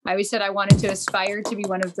I always said I wanted to aspire to be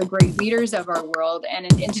one of the great leaders of our world. And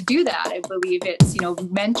to do that, I believe it's,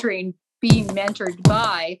 mentoring, being mentored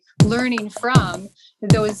by, learning from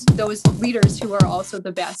those leaders who are also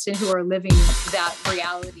the best and who are living that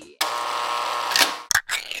reality.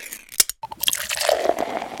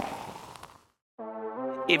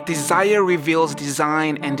 If desire reveals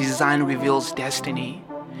design and design reveals destiny,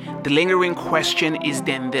 the lingering question is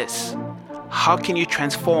then this: how can you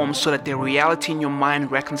transform so that the reality in your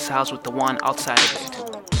mind reconciles with the one outside of it?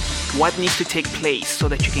 What needs to take place so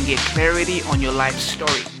that you can get clarity on your life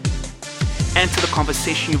story? Enter the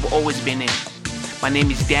conversation you've always been in. My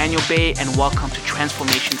name is Daniel Bay, and welcome to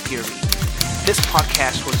Transformation Theory. This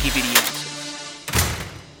podcast will give you the answer.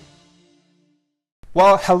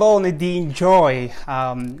 Well, hello, Nadine Joy.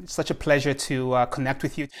 Such a pleasure to connect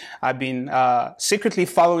with you. I've been secretly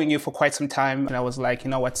following you for quite some time, and I was like,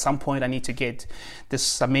 at some point I need to get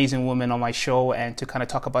this amazing woman on my show and to kind of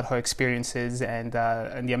talk about her experiences and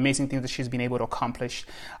the amazing things that she's been able to accomplish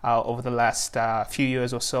over the last few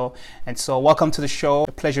years or so. And so, welcome to the show.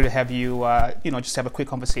 A pleasure to have you. Just have a quick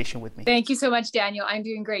conversation with me. Thank you so much, Daniel. I'm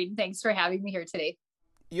doing great. Thanks for having me here today.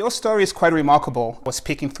 Your story is quite remarkable. I was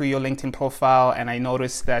peeking through your LinkedIn profile and I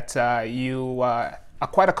noticed that you are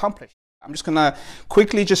quite accomplished. I'm just going to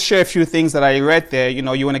quickly just share a few things that I read there.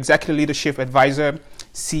 You're an executive leadership advisor,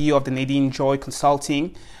 CEO of the Nadine Joy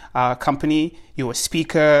Consulting company. You're a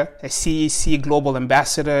speaker, a CEC Global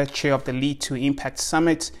Ambassador, chair of the Lead to Impact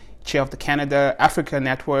Summit, chair of the Canada Africa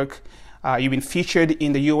Network. You've been featured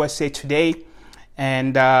in the USA Today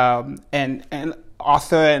and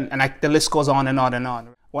author, and the list goes on and on and on.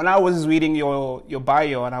 When I was reading your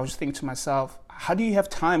bio, and I was thinking to myself, how do you have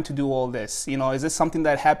time to do all this? Is this something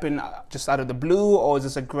that happened just out of the blue, or is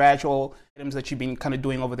this a gradual items that you've been kind of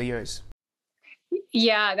doing over the years?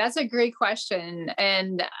 Yeah, that's a great question.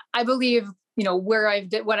 And I believe,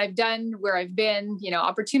 what I've done, where I've been,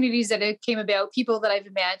 opportunities that have came about, people that I've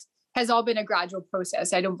met, has all been a gradual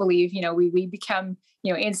process. I don't believe, we become,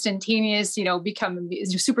 instantaneous, become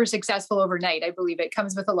super successful overnight. I believe it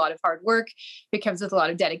comes with a lot of hard work. It comes with a lot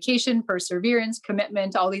of dedication, perseverance,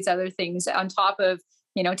 commitment, all these other things on top of,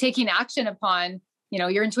 taking action upon,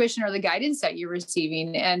 your intuition or the guidance that you're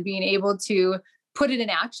receiving and being able to put it in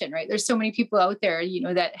action, right? There's so many people out there,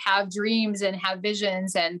 that have dreams and have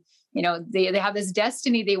visions and, they have this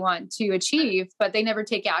destiny they want to achieve, but they never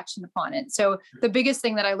take action upon it. So the biggest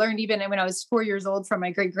thing that I learned, even when I was 4 years old from my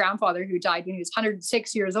great grandfather who died when he was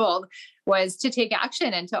 106 years old, was to take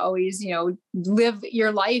action and to always, live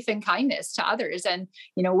your life in kindness to others. And,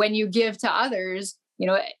 when you give to others,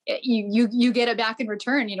 you get it back in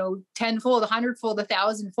return, tenfold, 100-fold,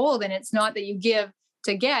 1,000-fold. And it's not that you give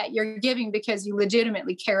to get, you're giving because you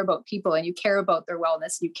legitimately care about people and you care about their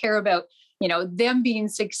wellness. You care about, them being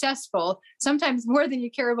successful, sometimes more than you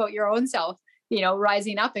care about your own self,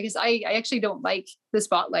 rising up, because I actually don't like the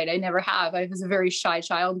spotlight. I never have. I was a very shy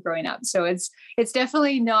child growing up. So it's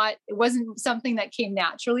definitely it wasn't something that came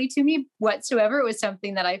naturally to me whatsoever. It was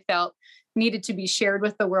something that I felt needed to be shared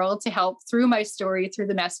with the world to help through my story, through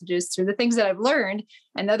the messages, through the things that I've learned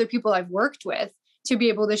and other people I've worked with, to be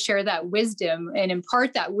able to share that wisdom and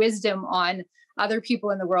impart that wisdom on other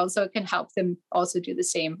people in the world so it can help them also do the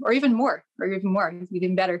same or even more,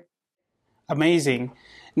 even better. Amazing.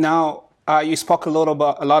 Now, you spoke a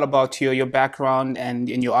lot about your background and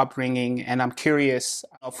in your upbringing, and I'm curious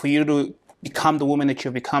for you to become the woman that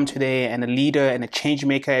you've become today and a leader and a change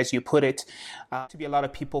maker, as you put it, to be a lot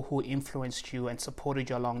of people who influenced you and supported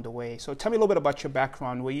you along the way. So tell me a little bit about your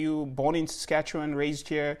background. Were you born in Saskatchewan, raised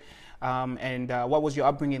here? And what was your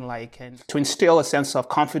upbringing like? And to instill a sense of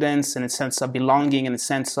confidence and a sense of belonging and a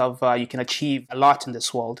sense of you can achieve a lot in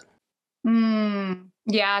this world.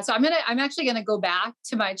 Yeah. So I'm actually going to go back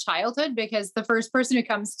to my childhood because the first person who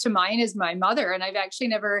comes to mind is my mother. And I've actually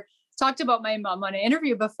never talked about my mom on an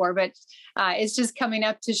interview before, but it's just coming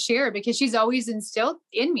up to share because she's always instilled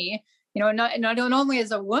in me, not only as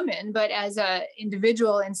a woman, but as an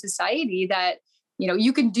individual in society that,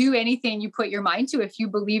 you can do anything you put your mind to if you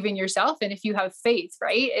believe in yourself and if you have faith,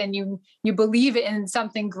 right? And you believe in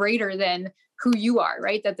something greater than who you are,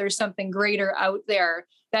 right? That there's something greater out there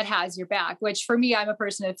that has your back, which for me, I'm a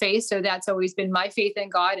person of faith. So that's always been my faith in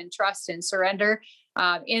God and trust and surrender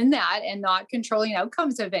in that and not controlling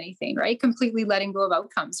outcomes of anything, right? Completely letting go of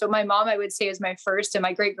outcomes. So my mom, I would say, is my first, and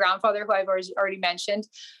my great grandfather, who I've already mentioned,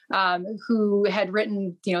 who had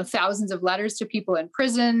written, thousands of letters to people in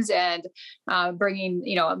prisons and bringing,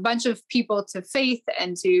 a bunch of people to faith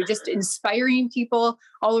and to just inspiring people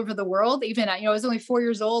all over the world. Even, I was only 4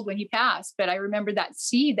 years old when he passed, but I remember that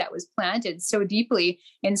seed that was planted so deeply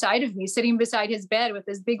inside of me, sitting beside his bed with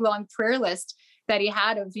this big, long prayer list that he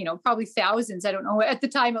had of, probably thousands. I don't know. At the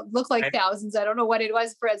time, it looked like thousands. I don't know what it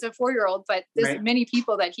was for as a 4-year-old, but there's many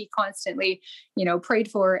people that he constantly,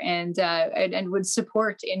 prayed for and would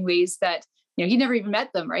support in ways that, he never even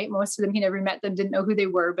met them, right? Most of them, he never met them, didn't know who they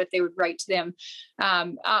were, but they would write to them.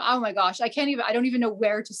 Oh my gosh, I don't even know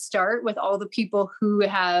where to start with all the people who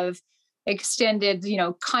have extended,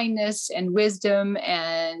 kindness and wisdom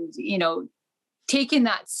and, taken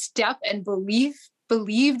that step and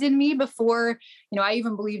believed in me before, I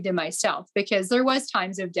even believed in myself, because there was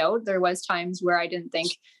times of doubt. There was times where I didn't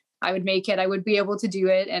think I would make it. I would be able to do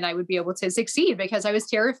it and I would be able to succeed, because I was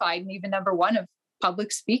terrified. And even number one of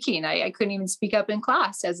public speaking, I couldn't even speak up in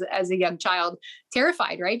class as a young child,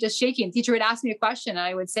 terrified, right? Just shaking. Teacher would ask me a question and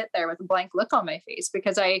I would sit there with a blank look on my face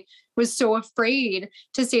because I was so afraid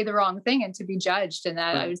to say the wrong thing and to be judged. And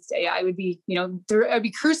that I would be, I'd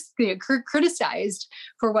be criticized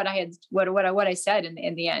for what I had, what I said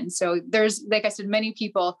in the end. So there's, like I said, many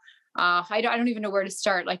people. I don't even know where to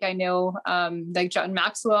start. Like I know, like John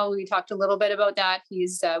Maxwell, we talked a little bit about that.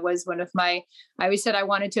 He's was one of I always said I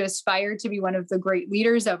wanted to aspire to be one of the great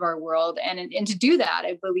leaders of our world. And to do that,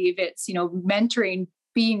 I believe it's, mentoring,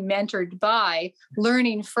 being mentored by,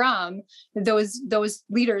 learning from those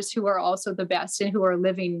leaders who are also the best and who are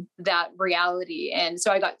living that reality. And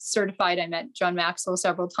so I got certified. I met John Maxwell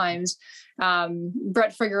several times.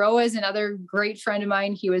 Brett Figueroa is another great friend of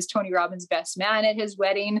mine. He was Tony Robbins' best man at his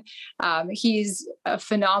wedding. He's a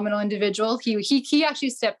phenomenal individual. He actually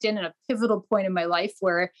stepped in at a pivotal point in my life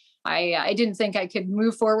where I didn't think I could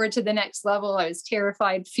move forward to the next level. I was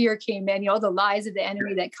terrified. Fear came in, all the lies of the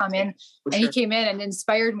enemy that come in. And he came in and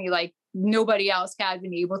inspired me like nobody else had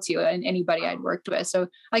been able to, and anybody I'd worked with. So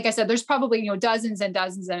like I said, there's probably, dozens and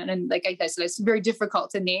dozens. And like I said, it's very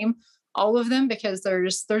difficult to name all of them because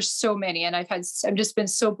there's so many. And I've just been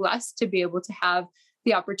so blessed to be able to have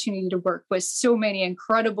the opportunity to work with so many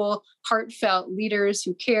incredible, heartfelt leaders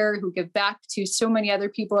who care, who give back to so many other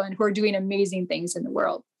people and who are doing amazing things in the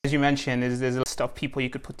world. As you mentioned, there's a list of people you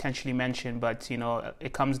could potentially mention, but,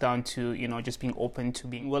 it comes down to, just being open to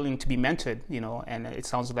being willing to be mentored, and it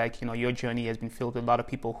sounds like, your journey has been filled with a lot of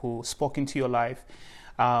people who spoke into your life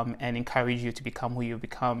and encourage you to become who you've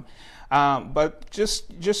become. But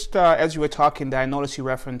just as you were talking there, I noticed you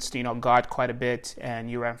referenced, God quite a bit, and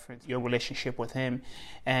you referenced your relationship with him.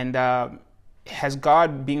 And has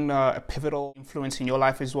God been a pivotal influence in your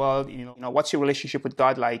life as well? What's your relationship with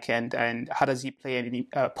God like, and how does he play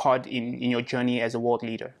a part in your journey as a world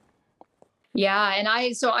leader? Yeah. And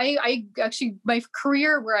I actually, my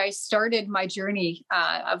career where I started my journey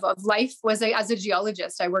of life was as a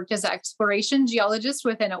geologist. I worked as an exploration geologist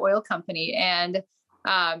within an oil company. And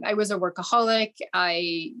I was a workaholic.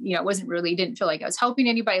 I, didn't feel like I was helping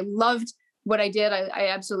anybody. I loved what I did. I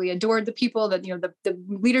absolutely adored the people that, the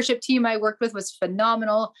leadership team I worked with was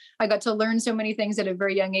phenomenal. I got to learn so many things at a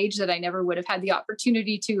very young age that I never would have had the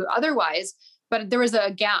opportunity to otherwise. But there was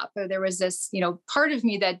a gap. There was this, part of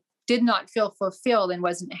me that did not feel fulfilled and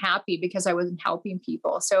wasn't happy because I wasn't helping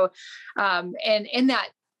people. So, and in that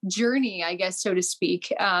journey, I guess, so to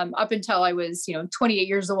speak, up until I was, 28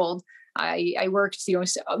 years old, I worked,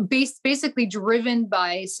 basically driven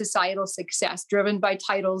by societal success, driven by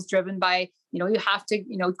titles, driven by, you have to,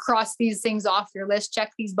 cross these things off your list,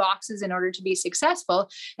 check these boxes in order to be successful.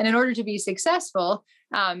 And in order to be successful,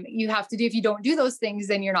 you have to if you don't do those things,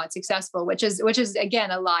 then you're not successful, which is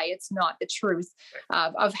again, a lie. It's not the truth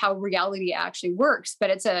of how reality actually works. But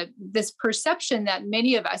it's this perception that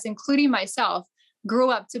many of us, including myself, grow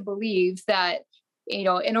up to believe that,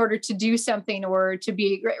 in order to do something or to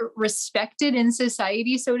be respected in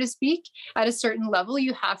society, so to speak, at a certain level,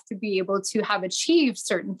 you have to be able to have achieved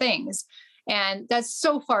certain things. And that's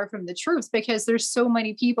so far from the truth because there's so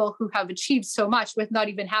many people who have achieved so much with not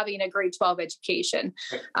even having a grade 12 education.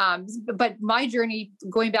 But my journey,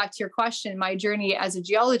 going back to your question, my journey as a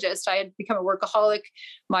geologist, I had become a workaholic.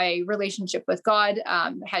 My relationship with God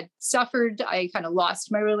had suffered. I kind of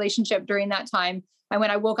lost my relationship during that time. And when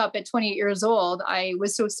I woke up at 28 years old, I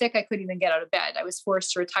was so sick, I couldn't even get out of bed. I was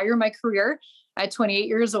forced to retire my career at 28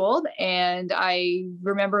 years old. And I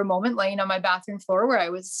remember a moment laying on my bathroom floor where I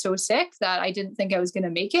was so sick that I didn't think I was going to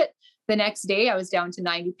make it. The next day, I was down to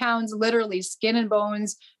 90 pounds, literally skin and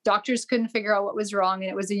bones. Doctors couldn't figure out what was wrong. And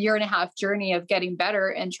it was a 1.5 year journey of getting better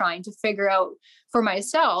and trying to figure out for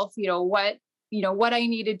myself, what I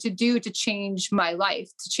needed to do to change my life,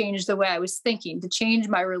 to change the way I was thinking, to change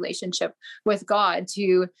my relationship with God,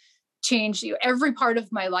 to changed. Every part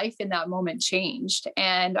of my life in that moment changed.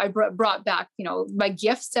 And I brought back, my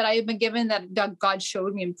gifts that I had been given, that God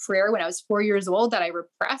showed me in prayer when I was 4 years old, that I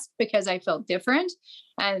repressed because I felt different.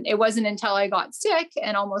 And it wasn't until I got sick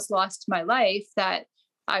and almost lost my life that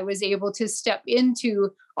I was able to step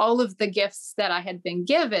into all of the gifts that I had been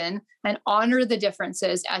given and honor the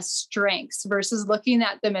differences as strengths versus looking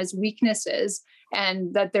at them as weaknesses,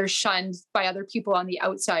 and that they're shunned by other people on the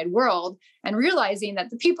outside world, and realizing that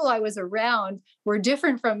the people I was around were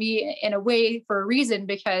different from me in a way for a reason,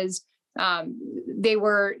 because they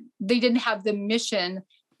didn't have the mission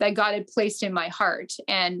that God had placed in my heart.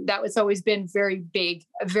 And that was always been a very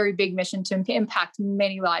big mission to impact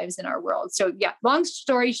many lives in our world. So yeah, long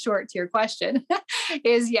story short to your question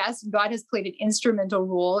is yes, God has played an instrumental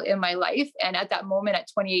role in my life. And at that moment, at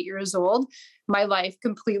 28 years old, my life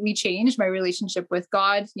completely changed. My relationship with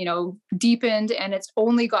God, deepened, and it's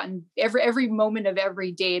only gotten every moment of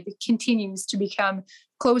every day, it continues to become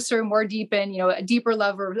closer, more deepened, a deeper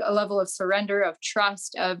level of surrender, of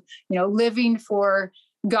trust, of, living for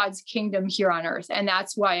God's kingdom here on earth. And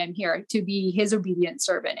that's why I'm here, to be his obedient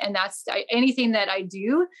servant. And anything that I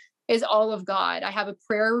do is all of God. I have a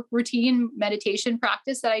prayer routine, meditation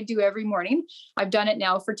practice that I do every morning. I've done it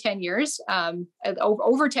now for 10 years,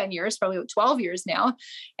 over 10 years, probably 12 years now.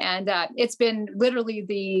 And it's been literally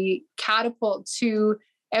the catapult to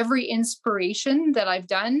every inspiration that I've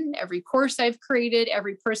done, every course I've created,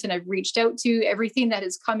 every person I've reached out to, everything that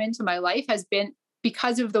has come into my life has been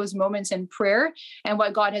because of those moments in prayer and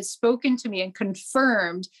what God has spoken to me and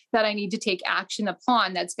confirmed that I need to take action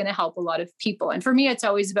upon. That's going to help a lot of people. And for me, it's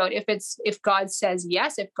always about if God says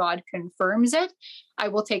yes, if God confirms it, I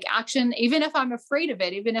will take action, even if I'm afraid of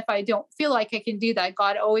it, even if I don't feel like I can do that.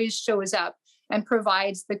 God always shows up and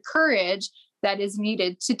provides the courage that is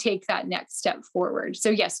needed to take that next step forward.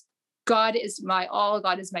 So yes, God is my all.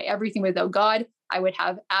 God is my everything. Without God, I would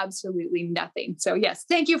have absolutely nothing. So yes,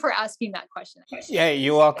 thank you for asking that question. Yeah,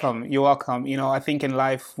 you're welcome. You're welcome. I think in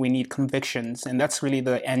life we need convictions, and that's really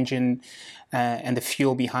the engine and the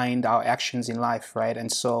fuel behind our actions in life, right?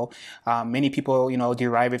 And so many people,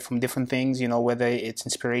 derive it from different things, whether it's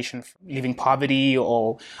inspiration from living poverty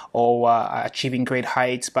or achieving great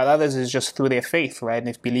heights, but others is just through their faith, right? And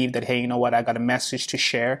they believe that, hey, you know what, I got a message to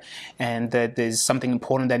share, and that there's something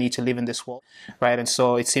important that I need to live in this world, right? And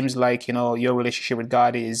so it seems like, your relationship with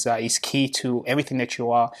God is key to everything that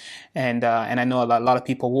you are, and I know a lot of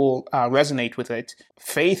people will resonate with it.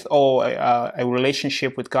 Faith or a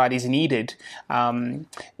relationship with God is needed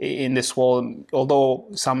in this world, although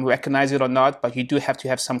some recognize it or not, but you do have to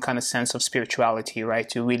have some kind of sense of spirituality, right,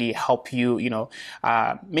 to really help you,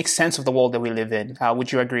 make sense of the world that we live in.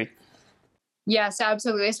 Would you agree? Yes,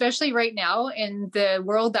 absolutely. Especially right now in the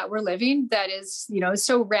world that we're living, that is,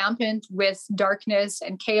 so rampant with darkness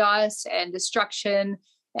and chaos and destruction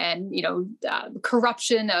and,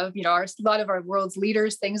 corruption of, a lot of our world's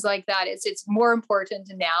leaders, things like that. It's more important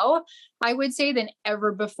now, I would say, than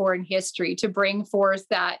ever before in history to bring forth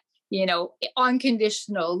that,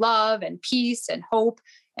 unconditional love and peace and hope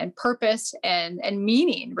and purpose and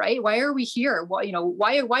meaning, right? Why are we here?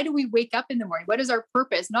 Why do we wake up in the morning? What is our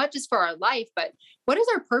purpose? Not just for our life, but what is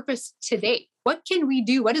our purpose today? What can we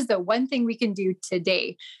do? What is the one thing we can do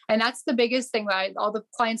today? And that's the biggest thing that all the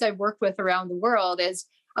clients I've worked with around the world is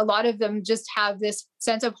a lot of them just have this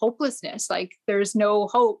sense of hopelessness. Like there's no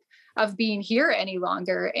hope of being here any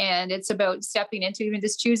longer. And it's about stepping into even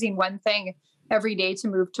just choosing one thing every day to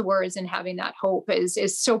move towards, and having that hope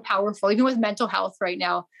is so powerful. Even with mental health right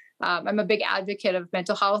now, I'm a big advocate of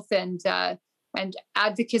mental health and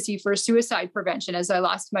advocacy for suicide prevention, as I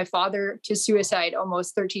lost my father to suicide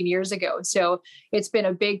almost 13 years ago. So it's been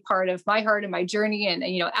a big part of my heart and my journey, and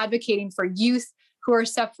advocating for youth who are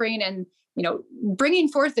suffering, and bringing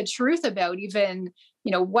forth the truth about even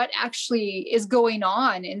what actually is going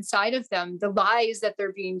on inside of them, the lies that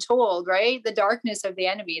they're being told, right? The darkness of the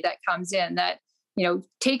enemy that comes in that,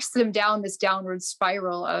 takes them down this downward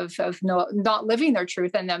spiral of not living their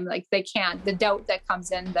truth in them. Like they can't, the doubt that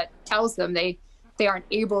comes in that tells them they aren't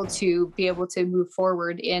able to move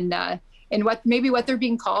forward in what they're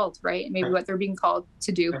being called, right? Maybe what they're being called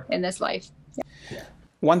to do in this life. Yeah.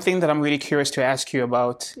 One thing that I'm really curious to ask you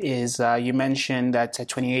about is you mentioned that at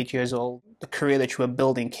 28 years old, the career that you were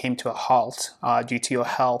building came to a halt due to your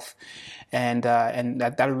health, and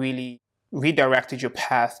that really redirected your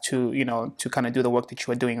path to kind of do the work that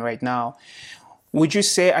you are doing right now. Would you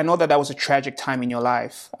say, I know that was a tragic time in your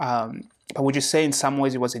life, but would you say in some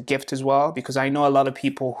ways it was a gift as well? Because I know a lot of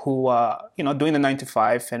people who are, doing the 9 to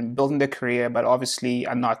 5 and building their career, but obviously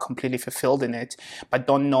are not completely fulfilled in it, but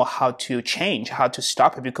don't know how to change, how to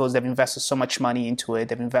stop it, because they've invested so much money into it.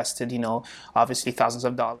 They've invested, obviously thousands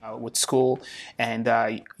of dollars with school and,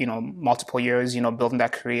 multiple years, building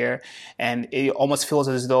that career. And it almost feels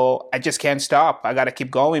as though I just can't stop. I got to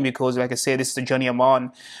keep going because, like I said, this is the journey I'm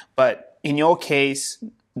on. But in your case,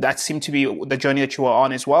 that seemed to be the journey that you were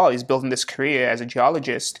on as well, is building this career as a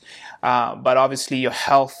geologist. But obviously your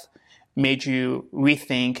health made you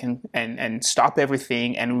rethink and stop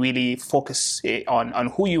everything and really focus on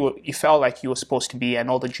who you felt like you were supposed to be and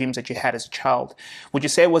all the dreams that you had as a child. Would you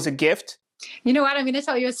say it was a gift? You know what? I'm going to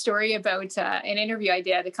tell you a story about an interview I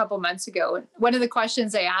did a couple months ago. One of the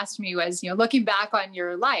questions they asked me was, looking back on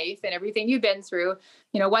your life and everything you've been through,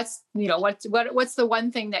 what's the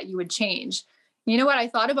one thing that you would change? You know what? I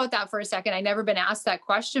thought about that for a second. I'd never been asked that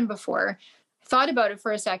question before. I thought about it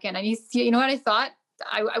for a second, and you know what I thought?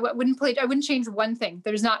 I wouldn't change one thing.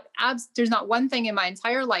 There's not one thing in my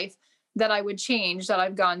entire life that I would change that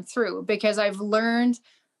I've gone through, because I've learned,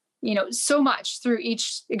 so much through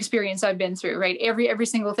each experience I've been through, right? Every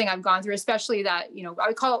single thing I've gone through, especially that, I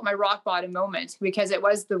would call it my rock bottom moment, because it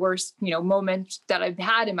was the worst, moment that I've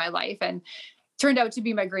had in my life. And turned out to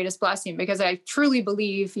be my greatest blessing, because I truly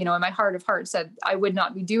believe, in my heart of hearts, that I would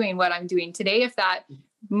not be doing what I'm doing today if that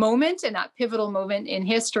moment and that pivotal moment in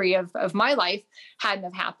history of my life hadn't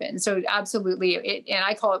have happened. So absolutely, and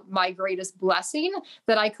I call it my greatest blessing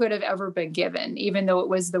that I could have ever been given, even though it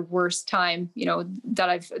was the worst time, that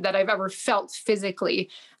I've ever felt physically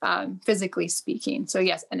speaking. So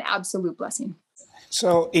yes, an absolute blessing.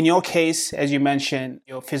 So in your case, as you mentioned,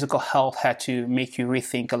 your physical health had to make you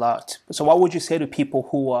rethink a lot. So what would you say to people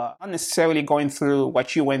who are not necessarily going through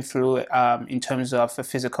what you went through in terms of a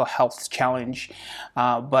physical health challenge,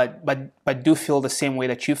 but do feel the same way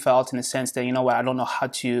that you felt, in the sense that, I don't know how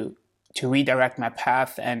to redirect my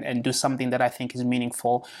path and do something that I think is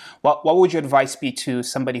meaningful. What would your advice be to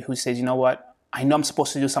somebody who says, I know I'm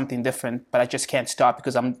supposed to do something different, but I just can't stop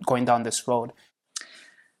because I'm going down this road?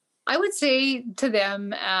 I would say to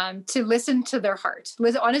them to listen to their heart.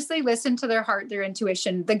 Honestly, listen to their heart, their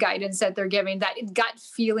intuition, the guidance that they're giving, that gut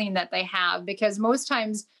feeling that they have. Because most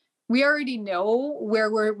times we already know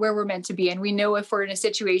where we're meant to be, and we know if we're in a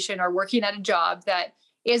situation or working at a job that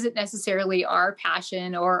isn't necessarily our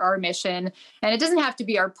passion or our mission. And it doesn't have to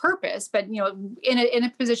be our purpose, but, in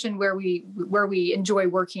a position where we enjoy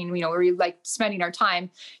working, where we like spending our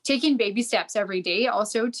time, taking baby steps every day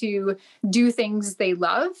also to do things they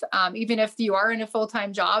love. Even if you are in a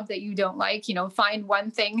full-time job that you don't like, find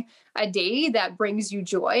one thing a day that brings you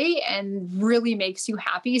joy and really makes you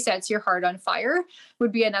happy, sets your heart on fire,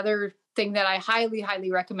 would be another thing that I highly,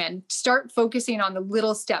 highly recommend. Start focusing on the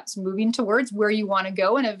little steps, moving towards where you want to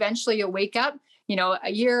go. And eventually you'll wake up,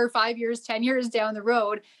 a year, 5 years, 10 years down the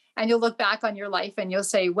road, and you'll look back on your life and you'll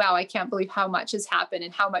say, wow, I can't believe how much has happened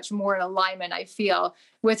and how much more in alignment I feel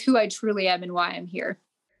with who I truly am and why I'm here.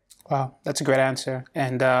 Wow, that's a great answer.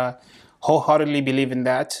 And wholeheartedly believe in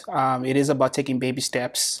that. It is about taking baby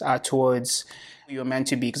steps towards who you're meant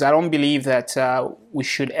to be, because I don't believe that we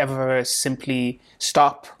should ever simply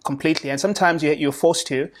stop completely. And sometimes you're forced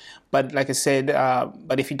to, but like I said,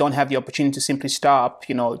 but if you don't have the opportunity to simply stop,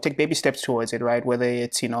 take baby steps towards it, right? Whether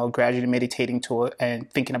it's, gradually meditating to and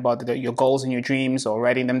thinking about your goals and your dreams, or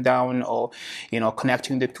writing them down, or,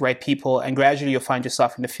 connecting with the right people, and gradually you'll find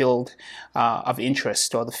yourself in the field of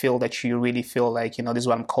interest, or the field that you really feel like, this is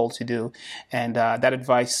what I'm called to do. And that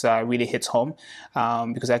advice really hits home,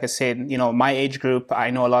 because like I said, my age group, I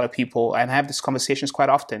know a lot of people, and I have these conversations quite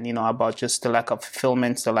often, about just the lack of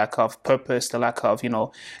fulfillment, the lack of purpose, the lack of,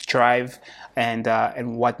 drive,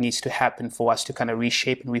 and what needs to happen for us to kind of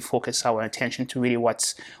reshape and refocus our attention to really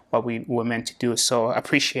what we were meant to do. So I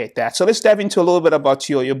appreciate that. So let's dive into a little bit about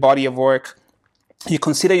your body of work. You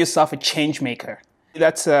consider yourself a change maker.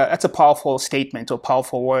 That's a powerful statement or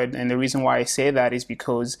powerful word, and the reason why I say that is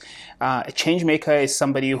because a change maker is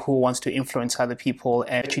somebody who wants to influence other people,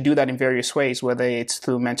 and you do that in various ways, whether it's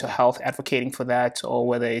through mental health, advocating for that, or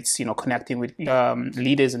whether it's connecting with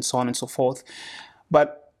leaders and so on and so forth.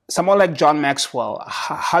 But someone like John Maxwell,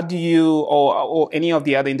 how do you, or any of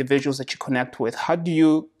the other individuals that you connect with, how do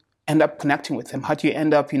you end up connecting with them? How do you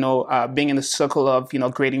end up, being in a circle of,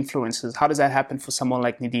 great influences? How does that happen for someone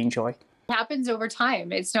like Nadine Joy? Happens over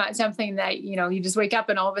time. It's not something that, you just wake up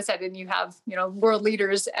and all of a sudden you have, world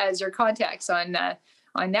leaders as your contacts on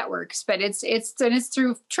networks, but it's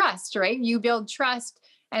through trust, right? You build trust,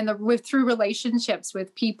 and through relationships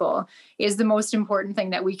with people is the most important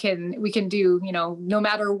thing that we can do, no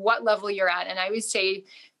matter what level you're at. And I always say,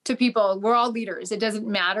 to people, we're all leaders. It doesn't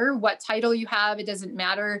matter what title you have. It doesn't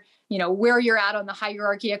matter, where you're at on the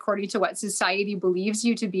hierarchy according to what society believes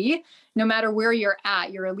you to be. No matter where you're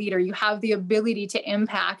at, you're a leader. You have the ability to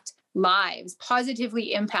impact lives,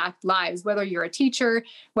 positively impact lives, whether you're a teacher,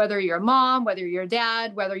 whether you're a mom, whether you're a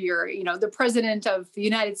dad, whether you're, the president of the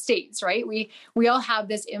United States, right? We all have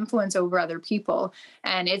this influence over other people,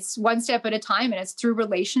 and it's one step at a time, and it's through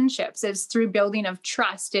relationships. It's through building of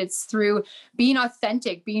trust. It's through being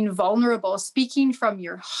authentic, being vulnerable, speaking from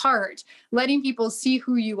your heart, letting people see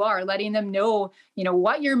who you are, letting them know,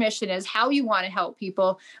 what your mission is, how you want to help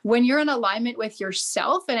people. When you're in alignment with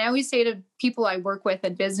yourself, and I always say to people I work with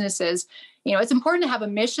and businesses, it's important to have a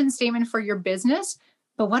mission statement for your business,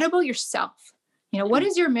 but what about yourself? What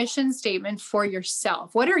is your mission statement for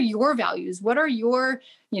yourself? What are your values? What are your,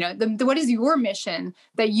 what is your mission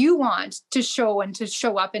that you want to show and to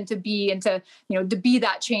show up and to be and to, to be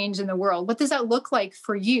that change in the world? What does that look like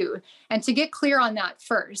for you? And to get clear on that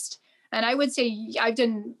first. And I would say I've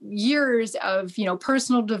done years of,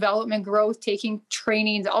 personal development growth, taking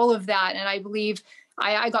trainings, all of that. And I believe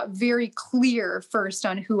I got very clear first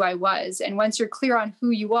on who I was. And once you're clear on who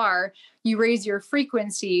you are, you raise your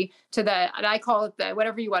frequency to and I call it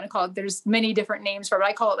whatever you want to call it. There's many different names for it.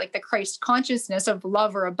 I call it like the Christ consciousness of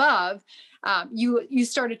love or above. You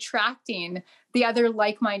start attracting the other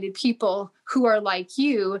like-minded people who are like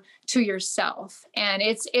you to yourself. And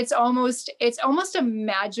it's almost a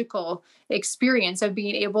magical experience of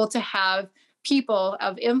being able to have people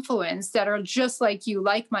of influence that are just like you,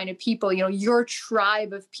 like-minded people, your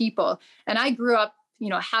tribe of people. And I grew up,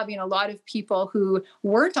 having a lot of people who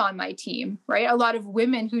weren't on my team, right? A lot of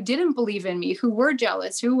women who didn't believe in me, who were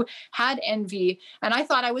jealous, who had envy. And I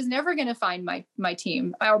thought I was never going to find my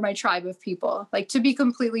team or my tribe of people. Like, to be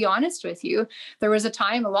completely honest with you, there was a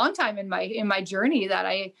long time in my journey that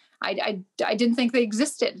I didn't think they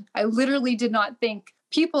existed. I literally did not think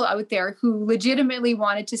people out there who legitimately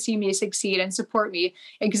wanted to see me succeed and support me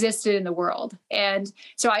existed in the world. And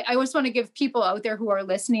so I always want to give people out there who are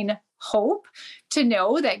listening hope to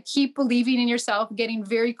know that keep believing in yourself, getting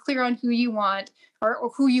very clear on who you want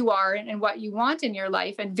or who you are and what you want in your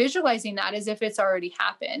life, and visualizing that as if it's already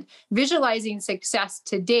happened, visualizing success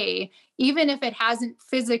today, even if it hasn't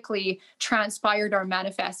physically transpired or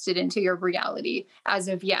manifested into your reality as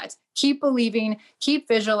of yet. Keep believing, keep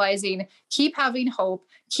visualizing, keep having hope,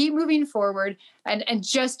 keep moving forward, and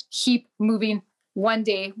just keep moving one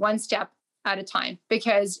day, one step at a time,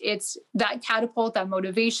 because it's that catapult, that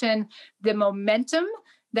motivation, the momentum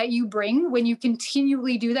that you bring when you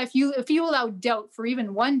continually do that. If you allow doubt for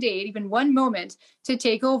even one day, even one moment to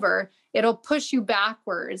take over, it'll push you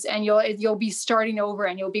backwards, and you'll be starting over,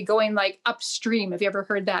 and you'll be going like upstream. Have you ever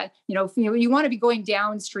heard that? You want to be going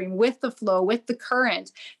downstream with the flow, with the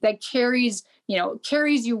current that carries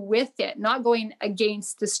you with it, not going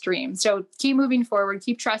against the stream. So keep moving forward,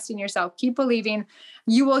 keep trusting yourself, keep believing.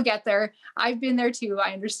 You will get there. I've been there too.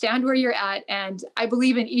 I understand where you're at, and I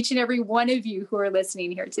believe in each and every one of you who are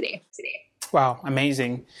listening here today. Wow,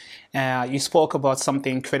 amazing. You spoke about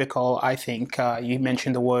something critical, I think. You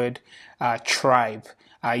mentioned the word tribe.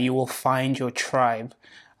 You will find your tribe.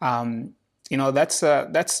 That's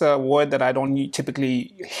a word that I don't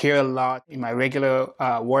typically hear a lot in my regular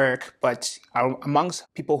work, but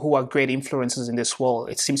amongst people who are great influences in this world,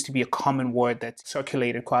 it seems to be a common word that's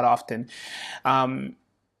circulated quite often.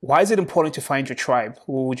 Why is it important to find your tribe?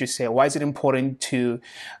 What would you say? Why is it important to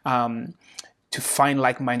find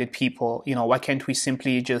like-minded people? Why can't we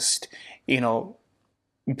simply just,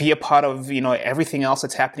 be a part of, everything else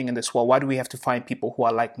that's happening in this world? Why do we have to find people who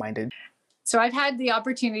are like-minded? So I've had the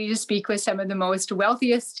opportunity to speak with some of the most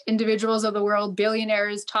wealthiest individuals of the world,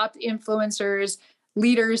 billionaires, top influencers,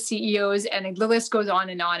 leaders, CEOs, and the list goes on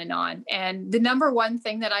and on and on. And the number one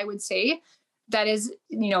thing that I would say that is,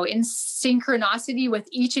 in synchronicity with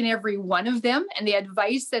each and every one of them, and the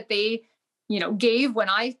advice that they, gave when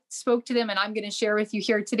I spoke to them, and I'm going to share with you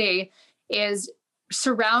here today, is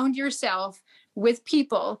surround yourself with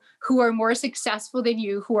people who are more successful than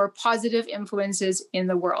you, who are positive influences in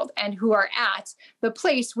the world, and who are at the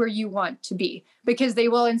place where you want to be, because they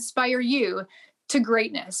will inspire you to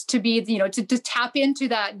greatness, to be, to tap into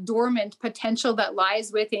that dormant potential that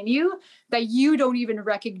lies within you that you don't even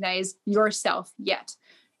recognize yourself yet.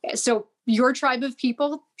 So your tribe of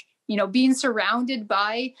people, being surrounded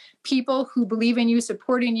by people who believe in you,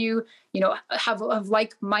 supporting you, have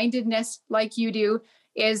like-mindedness like you do,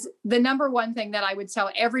 is the number one thing that I would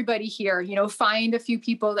tell everybody here. Find a few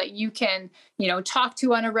people that you can, talk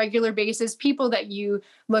to on a regular basis, people that you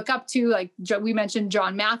look up to, like we mentioned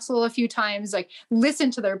John Maxwell a few times, like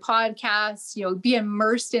listen to their podcasts, be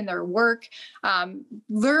immersed in their work,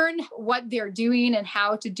 learn what they're doing and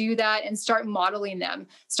how to do that, and start modeling them,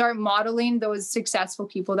 start modeling those successful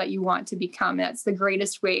people that you want to become. That's the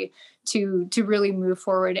greatest way to really move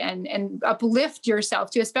forward and uplift yourself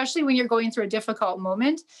too, especially when you're going through a difficult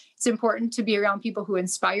moment. It's important to be around people who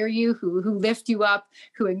inspire you, who lift you up,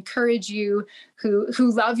 who encourage you, who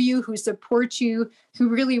love you, who support you, who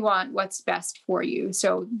really want what's best for you.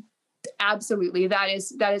 So absolutely, that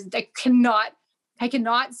is I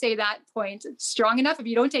cannot say that point strong enough. If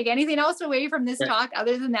you don't take anything else away from this talk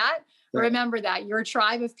other than that, remember that your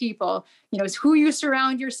tribe of people, is who you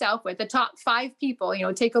surround yourself with. The top 5 people,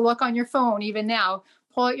 take a look on your phone even now,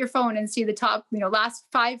 pull out your phone and see the top, last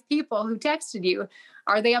 5 people who texted you.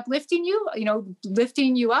 Are they uplifting you,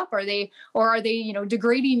 lifting you up? Are they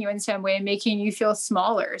degrading you in some way and making you feel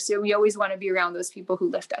smaller? So we always want to be around those people who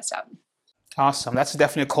lift us up. Awesome. That's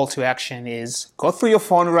definitely a call to action, is go through your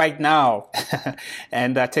phone right now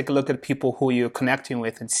and take a look at people who you're connecting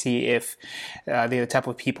with and see if they're the type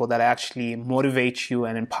of people that actually motivate you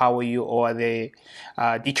and empower you, or are they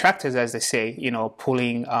detractors, as they say,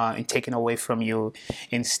 pulling and taking away from you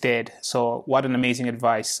instead. So what an amazing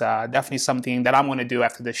advice. Definitely something that I'm going to do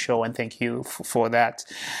after the show, and thank you for that.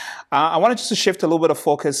 I wanted just to shift a little bit of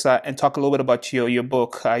focus and talk a little bit about your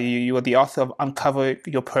book. You are the author of Uncover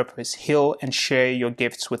Your Purpose, Heal and Share Your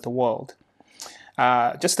Gifts with the World.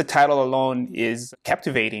 Just the title alone is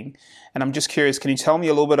captivating. And I'm just curious, can you tell me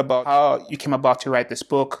a little bit about how you came about to write this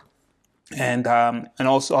book? And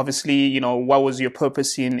also, obviously, what was your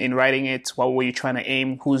purpose in writing it? What were you trying to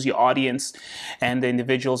aim? Who's your audience and the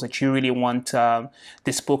individuals that you really want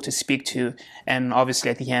this book to speak to? And obviously,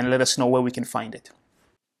 at the end, let us know where we can find it.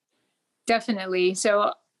 Definitely.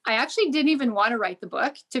 So I actually didn't even want to write the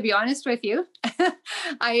book, to be honest with you.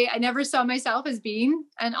 I never saw myself as being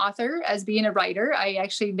an author, as being a writer. I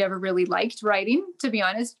actually never really liked writing, to be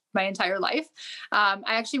honest, my entire life. I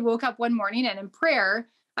actually woke up one morning and in prayer,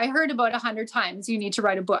 I heard about 100 times, you need to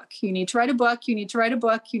write a book. You need to write a book. You need to write a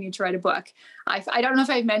book. You need to write a book. I don't know if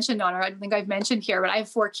I've mentioned on, or I don't think I've mentioned here, but I have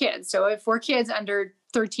 4 kids. So I have 4 kids under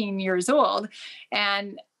 13 years old.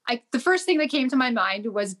 And the first thing that came to my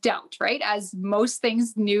mind was doubt, right? As most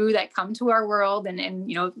things new that come to our world and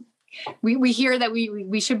we hear that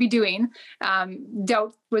we should be doing,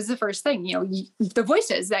 doubt was the first thing, the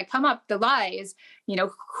voices that come up, the lies,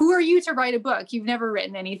 who are you to write a book? You've never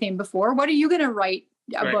written anything before. What are you going to write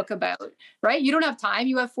a book about, right? You don't have time.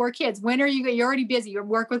 You have 4 kids. When are you're already busy. You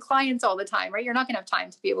work with clients all the time, right? You're not going to have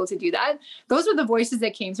time to be able to do that. Those were the voices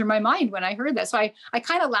that came through my mind when I heard this. So I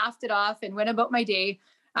kind of laughed it off and went about my day.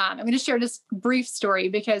 I'm going to share this brief story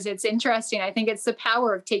because it's interesting. I think it's the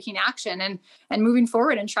power of taking action and moving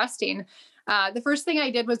forward and trusting. The first thing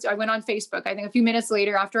I did was I went on Facebook. I think a few minutes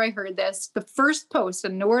later after I heard this, the first post,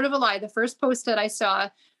 and no word of a lie, the first post that I saw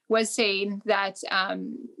was saying that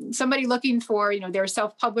somebody looking for, they're a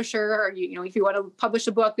self-publisher, or, if you want to publish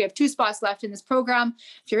a book, we have 2 spots left in this program.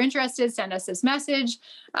 If you're interested, send us this message.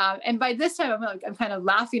 And by this time, I'm kind of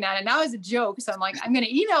laughing at it now as a joke. So I'm like, I'm going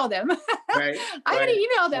to email them. I'm going to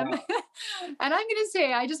email them. And I'm going to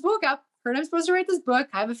say, I just woke up, heard I'm supposed to write this book.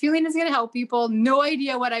 I have a feeling it's going to help people. No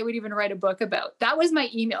idea what I would even write a book about. That was my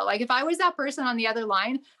email. Like if I was that person on the other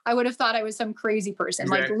line, I would have thought I was some crazy person,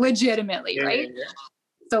 like legitimately, right? Yeah.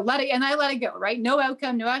 So let it go, right? No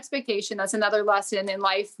outcome, no expectation. That's another lesson in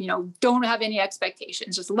life. Don't have any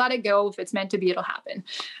expectations. Just let it go. If it's meant to be, it'll happen.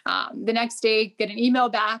 The next day, get an email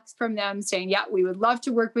back from them saying, yeah, we would love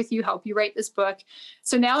to work with you, help you write this book.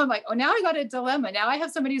 So now I'm like, oh, now I got a dilemma. Now I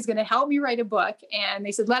have somebody who's going to help me write a book. And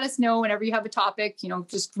they said, let us know whenever you have a topic,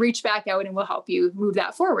 just reach back out and we'll help you move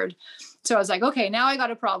that forward. So I was like, okay, now I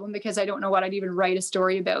got a problem because I don't know what I'd even write a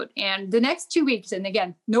story about. And the next 2 weeks, and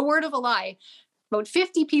again, no word of a lie, about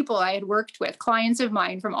 50 people I had worked with, clients of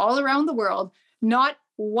mine from all around the world, not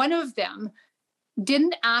one of them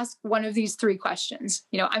didn't ask one of these 3 questions.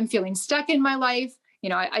 I'm feeling stuck in my life.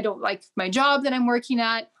 I don't like my job that I'm working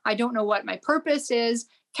at. I don't know what my purpose is.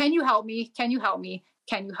 Can you help me? Can you help me?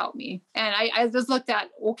 Can you help me? And I just looked at,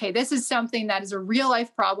 okay, this is something that is a real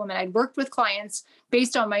life problem. And I'd worked with clients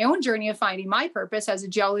based on my own journey of finding my purpose as a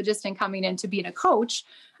geologist and coming into being a coach.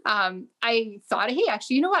 I thought, hey,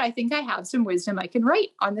 actually, you know what? I think I have some wisdom I can write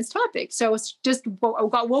on this topic. So it's just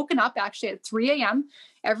got woken up actually at 3 a.m.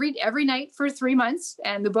 every night for 3 months.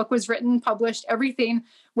 And the book was written, published, everything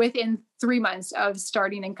within 3 months of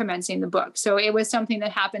starting and commencing the book. So it was something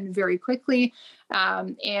that happened very quickly.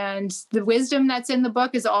 And the wisdom that's in the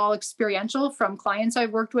book is all experiential from clients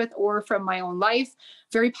I've worked with or from my own life.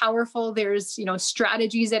 Very powerful. There's,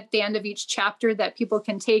 strategies at the end of each chapter that people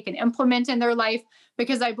can take and implement in their life,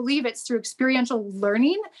 because I believe it's through experiential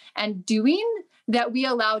learning and doing that we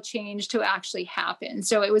allow change to actually happen.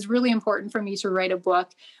 So it was really important for me to write a book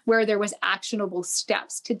where there was actionable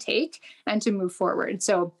steps to take and to move forward.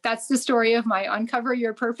 So that's the story of my Uncover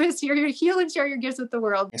Your Purpose, Heal and Share Your Gifts with the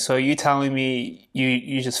World. So you telling me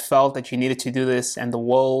you just felt that you needed to do this and the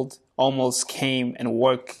world almost came and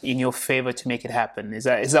worked in your favor to make it happen. Is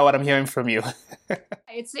that what I'm hearing from you?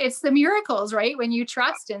 It's the miracles, right? When you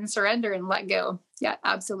trust and surrender and let go. Yeah,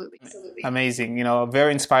 absolutely. Amazing.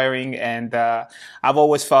 Very inspiring. And I've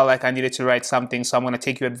always felt like I needed to write something. So I'm going to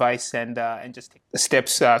take your advice and just take the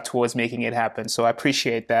steps towards making it happen. So I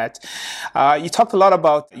appreciate that. You talked a lot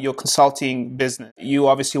about your consulting business. You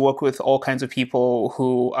obviously work with all kinds of people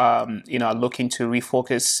who, are looking to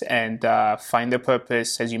refocus and find their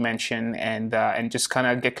purpose, as you mentioned, and just kind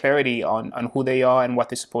of get clarity on who they are and what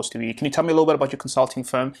they're supposed to be. Can you tell me a little bit about your consulting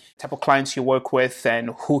firm, type of clients you work with,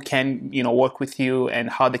 and who can, work with you, and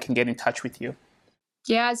how they can get in touch with you?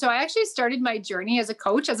 Yeah, so I actually started my journey as a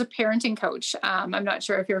coach, as a parenting coach. I'm not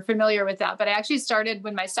sure if you're familiar with that, but I actually started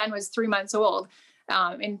when my son was 3 months old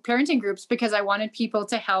in parenting groups, because I wanted people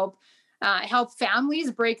to help families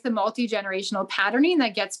break the multi-generational patterning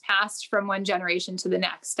that gets passed from one generation to the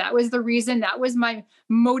next. That was the reason, that was my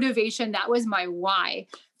motivation, that was my why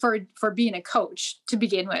for being a coach to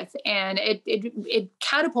begin with. And it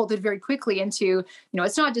catapulted very quickly into,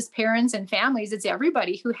 it's not just parents and families, it's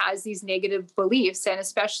everybody who has these negative beliefs, and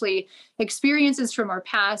especially experiences from our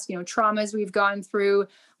past, traumas we've gone through,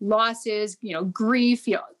 losses, grief,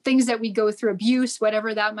 things that we go through, abuse,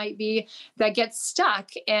 whatever that might be, that gets stuck.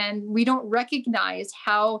 And we don't recognize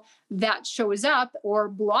how that shows up or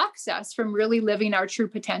blocks us from really living our true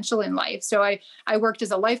potential in life. So I worked as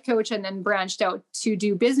a life coach and then branched out to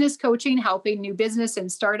do business coaching, helping new business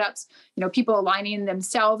and startups, people aligning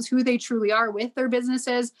themselves, who they truly are with their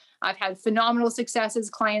businesses. I've had phenomenal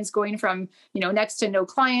successes, clients going from, next to no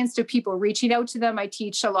clients to people reaching out to them. I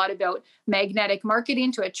teach a lot about magnetic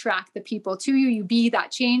marketing to attract the people to you. You be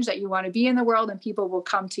that change that you want to be in the world, and people will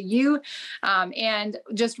come to you, and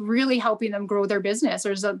just really helping them grow their business.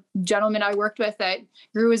 There's a gentleman I worked with that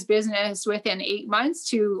grew his business within 8 months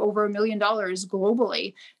to over $1 million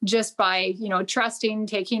globally, just by, trusting,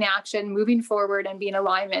 taking action, moving forward, and being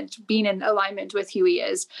in alignment with who he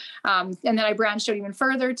is. And then I branched out even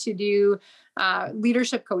further to do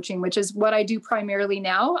leadership coaching, which is what I do primarily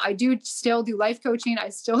now. I do still do life coaching. I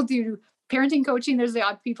still do parenting coaching. There's the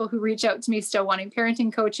odd people who reach out to me still wanting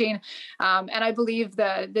parenting coaching. And I believe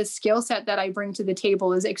the skill set that I bring to the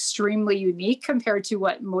table is extremely unique compared to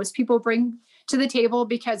what most people bring to the table,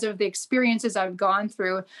 because of the experiences I've gone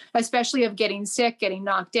through, especially of getting sick, getting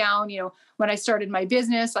knocked down. When I started my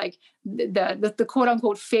business, like the quote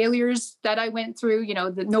unquote failures that I went through,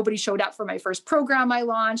 that nobody showed up for my first program I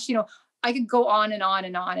launched, I could go on and on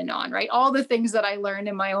and on and on, right? All the things that I learned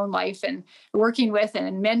in my own life and working with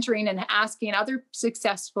and mentoring and asking other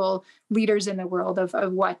successful leaders in the world of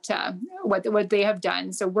what they have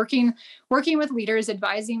done. So working with leaders,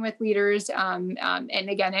 advising with leaders, and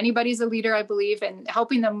again, anybody's a leader, I believe, and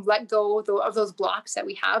helping them let go of those blocks that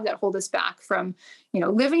we have that hold us back from,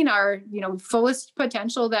 living our, fullest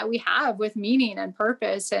potential that we have, with meaning and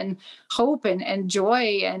purpose and hope and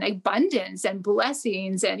joy and abundance and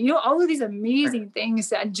blessings and, all of these amazing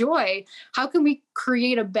things and joy. How can we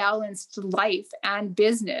create a balanced life and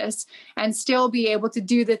business and still be able to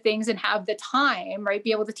do the things and have the time, right?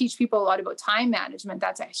 Be able to teach people a lot about time management.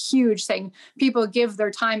 That's a huge thing. People give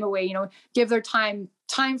their time away, give their time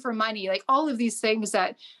for money, like all of these things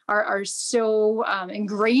that are so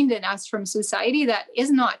ingrained in us from society that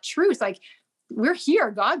is not truth. Like, we're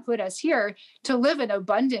here, God put us here to live an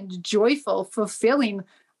abundant, joyful, fulfilling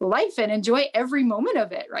life and enjoy every moment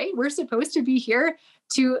of it, right? We're supposed to be here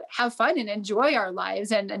to have fun and enjoy our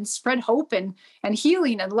lives and spread hope and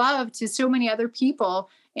healing and love to so many other people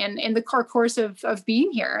and in the course of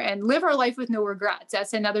being here, and live our life with no regrets.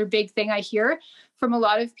 That's another big thing I hear from a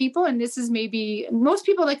lot of people. And this is maybe most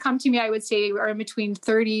people that come to me, I would say, are in between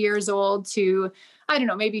 30 years old to, I don't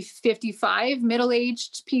know, maybe 55,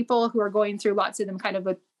 middle-aged people who are going through, lots of them kind of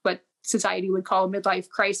what society would call a midlife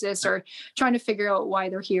crisis, or trying to figure out why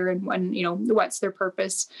they're here and when, what's their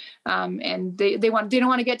purpose. And they don't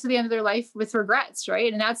want to get to the end of their life with regrets.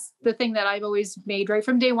 Right. And that's the thing that I've always made right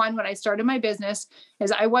from day one when I started my business,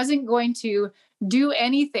 is I wasn't going to do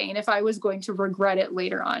anything if I was going to regret it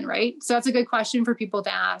later on. Right. So that's a good question for people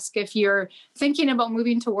to ask. If you're thinking about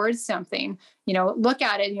moving towards something, look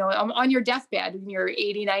at it, on your deathbed, when you're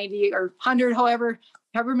 80, 90 or 100, however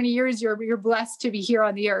many years you're blessed to be here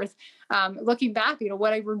on the earth. Looking back,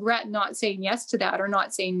 what I regret not saying yes to that or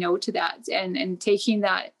not saying no to that, and taking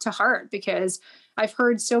that to heart, because I've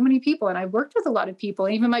heard so many people, and I've worked with a lot of people,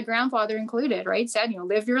 even my grandfather included, right? Said,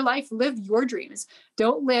 live your life, live your dreams.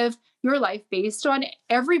 Don't live your life based on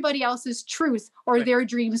everybody else's truth or right. their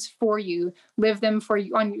dreams for you. Live them for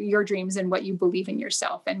you, on your dreams and what you believe in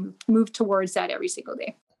yourself, and move towards that every single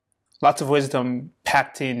day. Lots of wisdom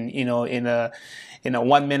packed in a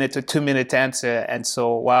 1 minute or 2 minute answer. And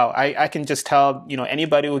so, wow, I can just tell,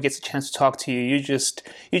 anybody who gets a chance to talk to you, you just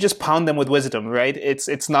pound them with wisdom, right? It's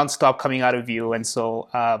nonstop coming out of you. And so,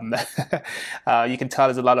 you can tell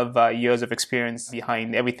there's a lot of years of experience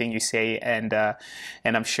behind everything you say. And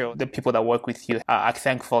I'm sure the people that work with you are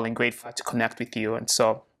thankful and grateful to connect with you. And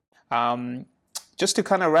so, just to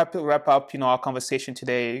kind of wrap up, our conversation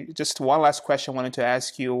today, just one last question I wanted to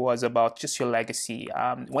ask you was about just your legacy.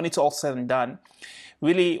 When it's all said and done,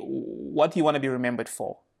 really, what do you want to be remembered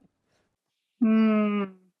for?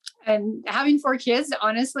 And having 4 kids,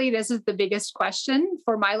 honestly, this is the biggest question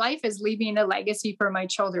for my life, is leaving a legacy for my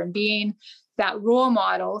children, being that role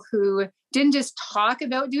model who didn't just talk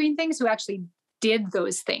about doing things, who actually did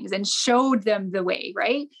those things and showed them the way,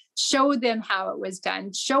 right? Showed them how it was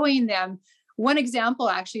done, showing them. One example,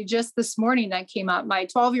 actually, just this morning that came up, my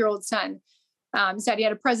 12-year-old son said he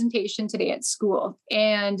had a presentation today at school,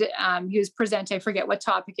 and he was presenting, I forget what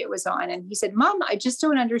topic it was on. And he said, Mom, I just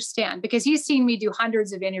don't understand, because he's seen me do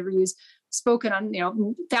hundreds of interviews, spoken on,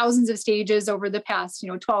 thousands of stages over the past,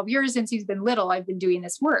 12 years since he's been little. I've been doing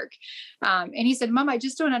this work. And he said, Mom, I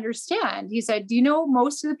just don't understand. He said, do you know,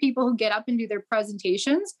 most of the people who get up and do their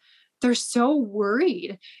presentations, they're so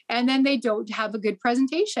worried, and then they don't have a good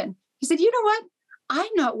presentation. He said, you know what? I'm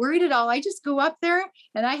not worried at all. I just go up there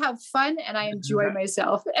and I have fun and I enjoy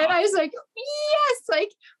myself. And I was like, yes,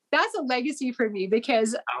 that's a legacy for me,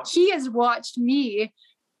 because he has watched me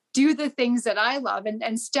do the things that I love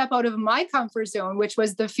and step out of my comfort zone, which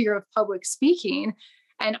was the fear of public speaking,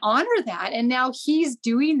 and honor that. And now he's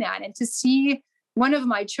doing that. And to see one of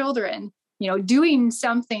my children, doing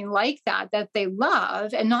something like that they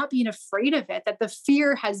love and not being afraid of it, that the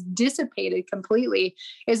fear has dissipated completely,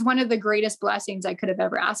 is one of the greatest blessings I could have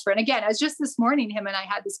ever asked for. And again, as just this morning, him and I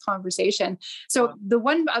had this conversation. So the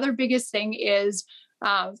one other biggest thing is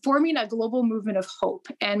forming a global movement of hope.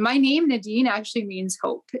 And my name, Nadine, actually means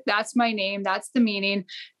hope. That's my name. That's the meaning.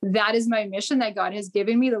 That is my mission that God has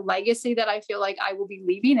given me. The legacy that I feel like I will be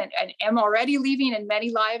leaving and am already leaving in many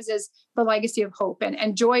lives is the legacy of hope.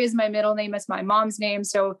 And Joy is my middle name. It's my mom's name.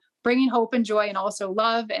 So bringing hope and joy, and also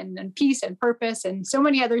love and peace and purpose and so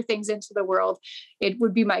many other things into the world. It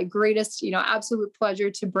would be my greatest, absolute pleasure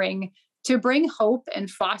to bring hope and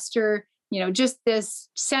foster, just this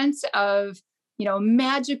sense of,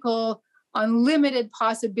 magical, unlimited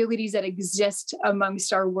possibilities that exist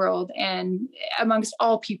amongst our world and amongst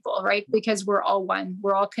all people, right? Because we're all one,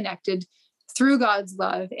 we're all connected through God's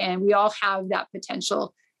love, and we all have that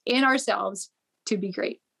potential in ourselves to be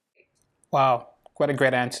great. Wow. What a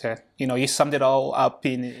great answer. You summed it all up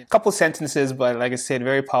in a couple sentences, but like I said,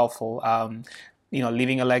 very powerful.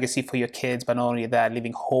 Leaving a legacy for your kids, but not only that,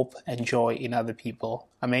 leaving hope and joy in other people.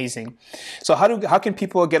 Amazing. So how can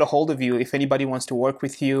people get a hold of you if anybody wants to work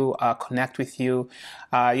with you, connect with you?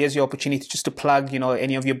 Here's your opportunity just to plug,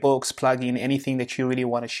 any of your books, plug in anything that you really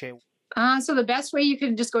want to share. So the best way, you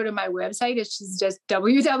can just go to my website. It's just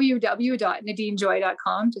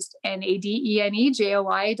www.nadinejoy.com, just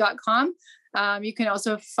NADENEJOY.com. You can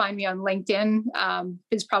also find me on LinkedIn.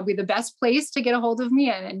 Is probably the best place to get a hold of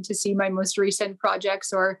me and to see my most recent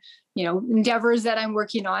projects or, endeavors that I'm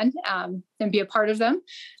working on, and be a part of them.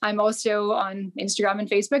 I'm also on Instagram and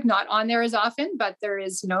Facebook, not on there as often, but there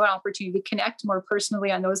is, an opportunity to connect more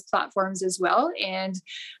personally on those platforms as well. And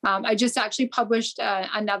I just actually published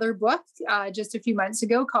another book just a few months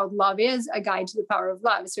ago called Love Is, A Guide to the Power of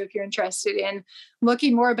Love. So if you're interested in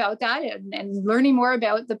looking more about that and learning more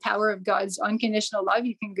about the power of God's unconditional love,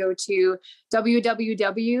 you can go to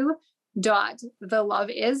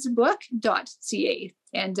www.theloveisbook.ca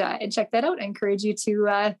and check that out. I encourage you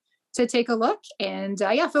to to take a look. And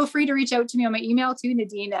yeah, feel free to reach out to me on my email too,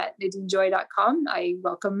 Nadine@nadinejoy.com. I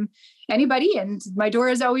welcome anybody, and my door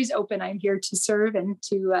is always open. I'm here to serve and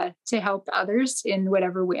to help others in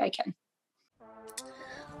whatever way I can.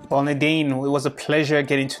 Well, Nadine, it was a pleasure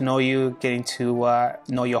getting to know you, getting to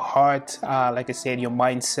know your heart, like I said, your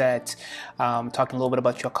mindset, talking a little bit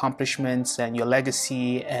about your accomplishments and your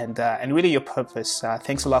legacy and really your purpose.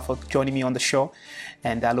 Thanks a lot for joining me on the show,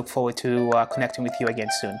 and I look forward to connecting with you again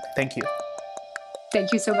soon. Thank you.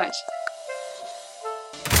 Thank you so much.